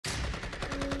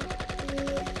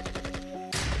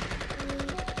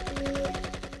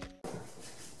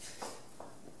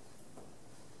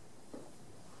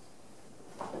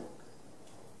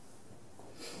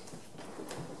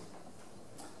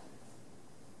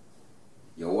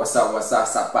what's up,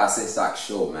 Sapase Sack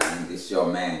Show, man. This your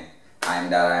man. I am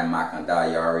that I am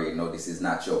Makanda. You already know this is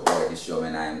not your boy. This your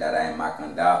man. I am that I am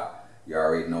Makanda. You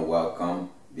already know, welcome.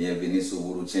 Bienvenue sur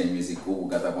Voodoo Chain Music. Vous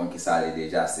gata kon ki sale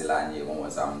deja, c'est l'année, on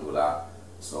samedi là.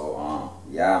 So,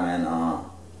 yeah, man,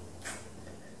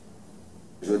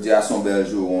 je dis à son bel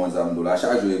jour, on samedi là.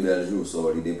 Chaque jour est bel jour,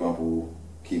 so, il dépend pour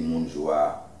qui moun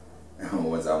joie,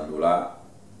 on samedi là.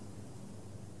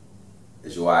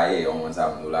 Joye, on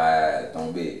samedi là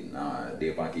tombé,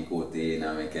 dépend qui côté,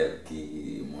 dans quel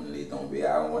qui moun li tombé,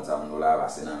 on samedi là,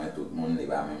 parce que dans tout le monde n'est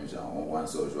pas même genre, on voit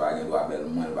so joie, il doit belle,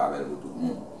 moi, il va belle pour tout le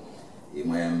monde. Et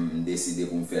moi, je décidé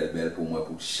pour me faire belle pour moi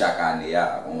pour chaque année,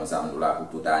 on samedi là pour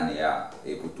toute année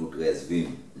et pour tout respe, je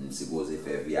suis supposé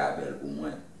faire vie belle pour moi.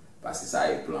 Parce que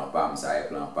ça est plan pam, ça est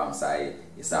plan pam, ça est,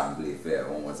 et ça me plaît faire,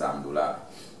 on samedi là.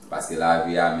 Parce que la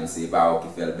vie, c'est pas qui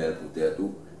fait belle pour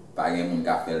tout. Pas de monde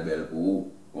qui fait belle pour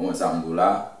vous, on samedi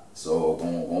là. So,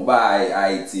 on va à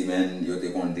Haïti, man, yo te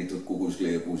compté tout coucou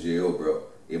pour gérer, bro.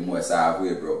 Et moi, ça a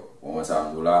vrai, bro. On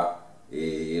samedi là.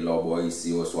 Et là, boy,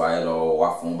 ici, au soir, là, on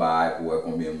va faire pour voir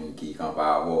combien de monde qui campe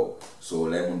avant. So,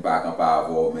 les gens pas camper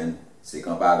avant, man. C'est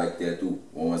camper avec terre tout.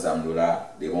 On samedi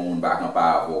là. Les gens pas camper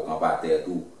avant, camper à terre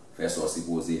tout. Faire ça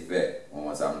supposé faire.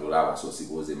 On samedi là, va ça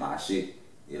supposé marcher.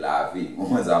 Et la vie,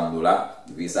 on samedi là,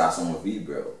 vie ça son vie,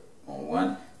 bro. On voit.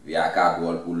 Vi a ka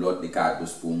gol pour l'autre, des ka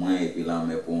douce pour moi et puis là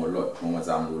mais pour l'autre. On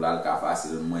samedi là, le ka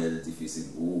facilement et difficile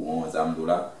pour on samedi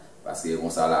là parce que on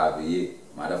ça la vie.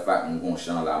 Motherfucker, mon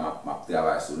champ là, m'a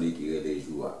travail sur lui qui est les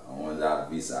jours. On a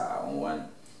vu ça, on one.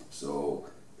 So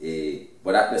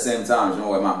but at the same time, je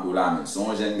vois m'a là, mais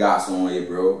son jeune garçon et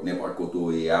bro, n'importe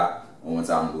côté ya, on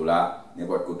samedi là,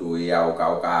 n'importe côté ya, au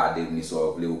cas devenir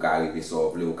sauver, au cas arriver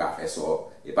sauver, au cas faire ça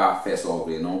et pas faire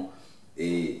sauver non.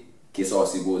 Et qui sont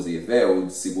supposés faire ou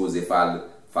supposés faire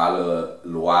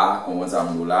loi comme ça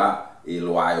nous là et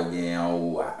loi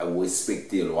ou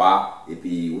respecter loi et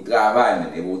puis au travail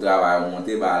et au travail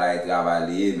monter par là et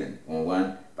travailler men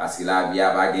comprendre parce que la vie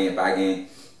a pas gain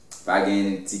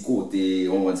petit côté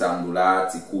on ça nous là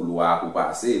petit couloir pour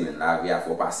passer men la vie a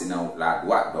faut passer dans la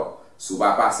droite donc si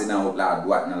pas passer dans la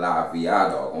droite dans la vie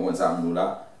donc on ça nous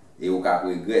là et au cas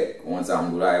regret on ça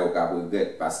nous là et au cas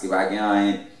regret parce que pas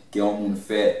gain qui on monde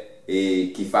fait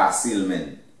et qui facile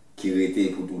men qui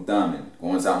rete pour tout le temps men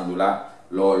comme ça nous là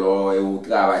et au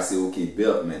travail c'est OK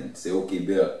build men c'est OK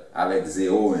build avec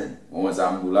zéro men comme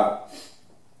ça nous là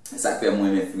ça fait moi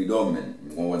mes freedom men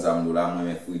comme ça nous là moi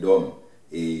mes freedom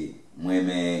et moi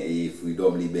mes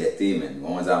freedom liberté men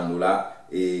comme ça nous là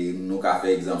et nous ka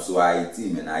fait exemple sur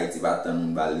Haïti men Haïti pas tant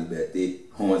nous ba liberté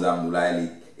comme ça nous là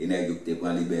et nèg qui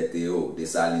prend liberté des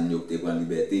salines qui prend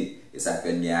liberté et ça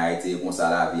fait bien Haïti comme ça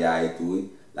la vie a et tout.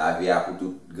 La vie a pour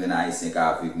tout grand haïtien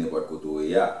qui vivre n'importe côté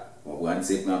ya. On prend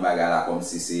c'est prend Bagay là comme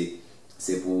si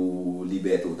c'est pour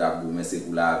liberté ou tabou mais c'est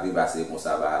pour la vie parce que comme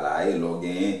ça va là et l'on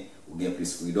gagne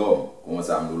plus freedom comme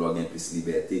ça nous l'on gagne plus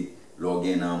liberté l'on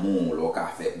gagne amour l'on ka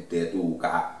faire peut-être ou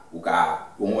ka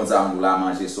comme ça nous la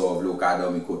manger sauve ou ka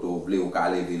dormir côté ou ka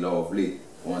lever l'ouvre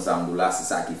comme ça nous là c'est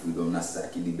ça qui freedom c'est ça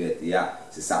qui liberté ya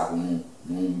c'est ça pour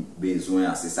nous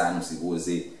besoin c'est ça nous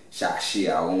supposé chercher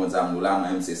à on ça nous là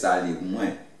même c'est ça les moins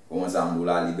on ça nous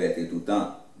là liberté tout le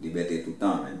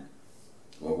temps man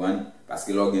vous comprenez parce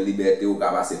que l'on liberté ou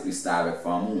ka passer plus temps avec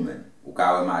femme ou même ou ka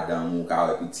avec madame ou ka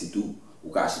avec petit tout ou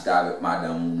ka chita avec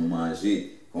madame ou nous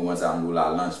manger on ça nous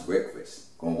là lunch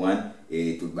breakfast comprenez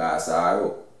et tout ba ça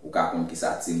ou ka comme qui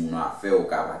ça ti moun a faire ou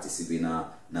ka participer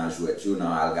dans jouer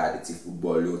dans regarder petit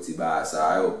football ou ti ba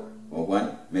ça comprenez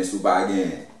mais sous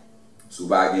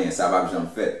bagay ça va jamais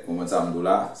fait comme ça me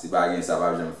là si bagay ça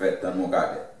va jamais fait tant mon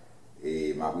cadre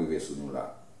et m'a privé sous nous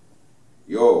là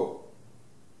yo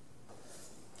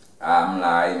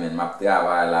là men m'a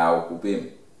travail là au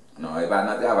couper non et pas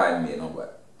dans travail mais non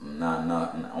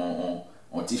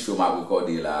on ti show m'a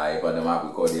recorder là et pendant m'a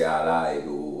recorder là et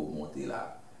do monter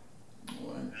là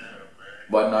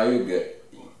but now you get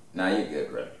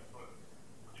right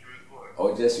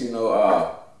oh just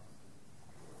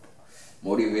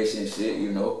motivation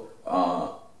shit,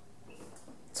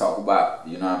 talk about,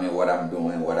 you know what I mean, what I'm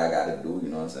doing, what I gotta do, you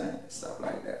know what I'm saying? Stuff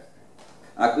like that.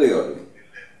 I clear it.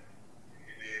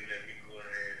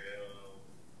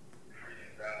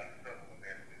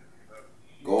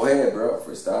 Go ahead, bro.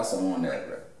 Freestyle some on that,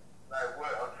 bro. Like what?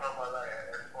 I'm talking about like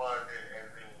as far as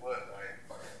in what?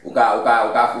 Like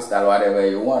uka freestyle whatever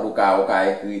you want, uka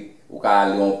écrit, uka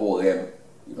aller en poème,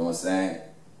 you know what I'm saying?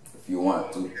 If you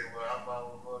want to. Okay, well, I'm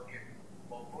about to get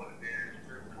my book there.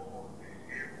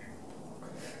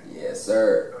 Yes,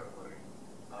 sir.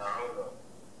 Hold up.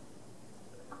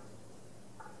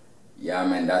 Yeah,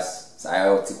 man, that's Sa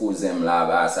yo ti kouzem la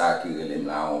ba sa ki relem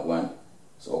la on kwen.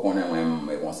 So konen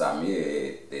mwen kon sa mi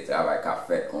de travay ka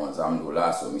fet kon zamdou la,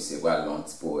 so mi se gwa lon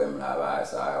ti poem la ba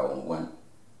sa yo on kwen.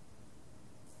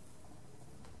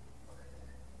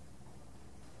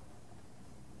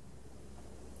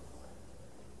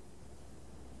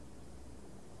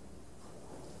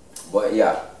 But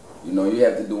yeah, you know, you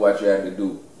have to do what you have to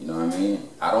do. You know what I mean?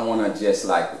 I don't want to just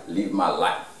like live my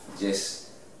life just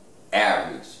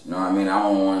average. You know what I mean? I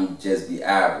don't want to just be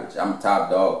average. I'm top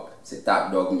dog. C'est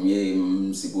top dog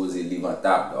miye supposé live en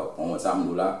top dog. On sa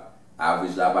mdou la,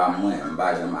 average la ba mwen,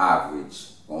 mba jem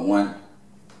average. On one,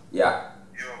 yeah.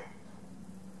 Yo.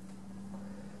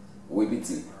 Oui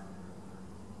biti.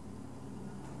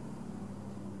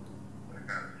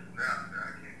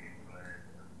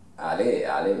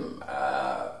 Ale,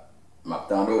 map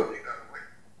tando.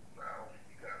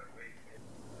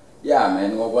 Yeah,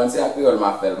 man, once I feel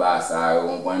my fell by side,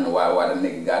 what a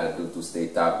nigga gotta do to stay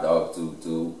top dog, to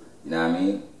you know what I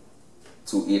mean?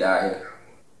 To eat out here.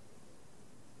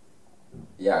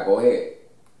 Yeah, go ahead.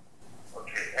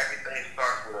 Okay, everything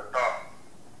starts with a thought.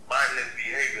 Mindless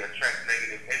behavior attracts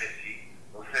negative energy,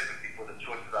 no sympathy for the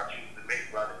choices I choose to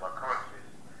make right in my conscience.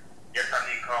 Yes, I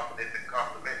need confidence and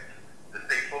compliments to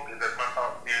stay focused as my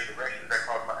thoughts steer directions that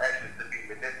cause my actions to be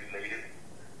manipulated.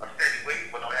 I'm steady waiting,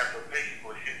 but don't have no patience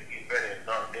for shit to get better in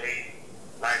dark days.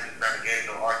 Life is not a game,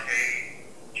 no arcade.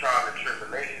 Trials and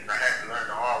tribulations, I had to learn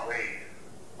the hard ways.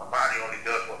 My body only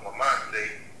does what my mind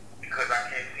says because I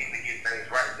can't seem to get things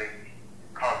right lately,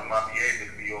 causing my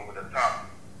behavior to be over the top,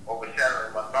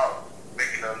 overshadowing my thoughts,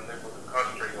 making them unable to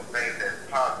concentrate on things that's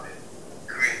positive,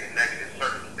 creating negative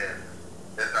circumstances.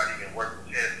 That's not even worth the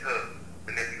chance to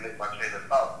manipulate my train of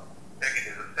thought. Thinking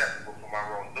is acceptable for my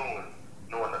wrongdoing,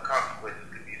 knowing the consequences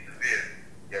could be severe.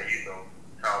 Yeah, you know,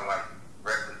 sound like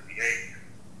reckless behavior.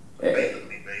 So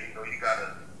basically, man, you know, you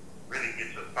gotta really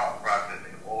get your thought process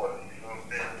in order. You know what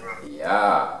I'm saying, bro?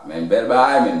 Yeah, man, bel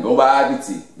bay, man. Bon bay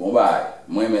biti. Bon bay.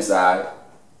 Mwen men sa.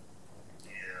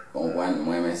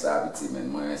 Mwen men sa biti, man.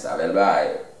 Mwen men sa. Bel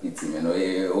bay. Biti, man.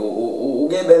 O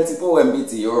gen bel ti poem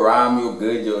biti. Yo rhyme, yo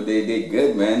good, they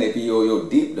good, man. Epi yo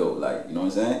deep though, like, you know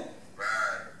what I'm saying? Right.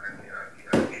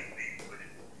 I get deep with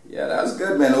it. Yeah, that's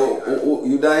good, man.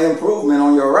 You done improvement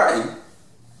on your writing.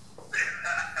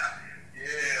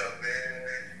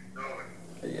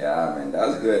 Yeah, man,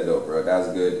 that's good though, bro. That's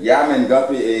good. Yeah, man,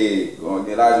 gapi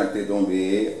gen l'ajan ki te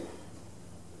tombe.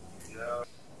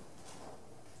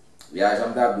 Yeah,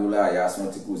 jam tabdou la, ya son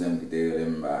ti kouzem ki te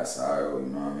relem ba sa yo, you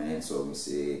know what I mean? So, mi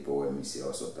se poem, mi se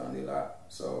also tande la.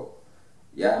 So,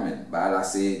 yeah, man, ba la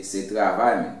se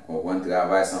travay, man. Kon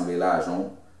travay semble l'ajan,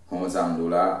 kon samdou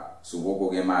la. Sou boko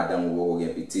gen madame ou boko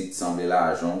gen petit, semble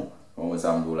l'ajan. Kon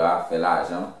samdou la, fe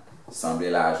l'ajan,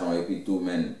 semble l'ajan, et puis tout,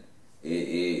 man.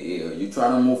 You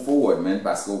trying to move forward, man,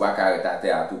 parce que ou pa ka rete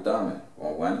a tout temps, man.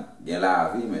 Konpwen? Gen la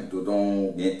vi, man. Tout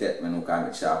an gen tête, man, ou ka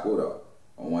met chapeau, da.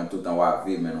 On tout an wap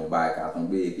viv, men, on bay ka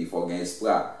tombe, et puis faut gen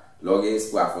espra. Lò gen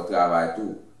espra, faut travay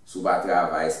tout. Sou ba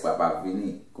travay, espra pa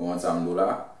vini. Kon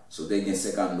 $100. Sou te gen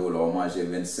 $50, ou manje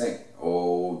 25.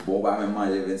 Ou bon ba men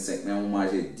manje 25, men ou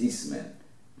manje 10, men.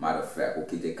 Matter of fact, ou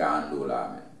kite $40,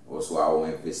 men. Ou swa ou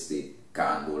investi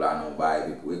 $40 non bay,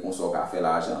 et puis kon so ka fe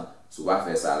l'ajan. Sou ba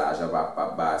fe sa l'ajan, pa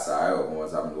ba sa yo, kon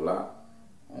 $100.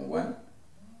 On wèn?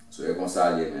 So you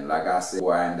consolidate, man. Like I said,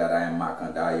 I am that I am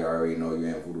Makanda. You already know you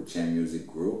in Voodoo Chain Music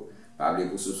Group. Probably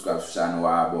could subscribe to the channel,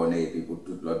 abonne, people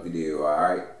to the video,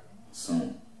 alright?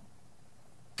 Soon.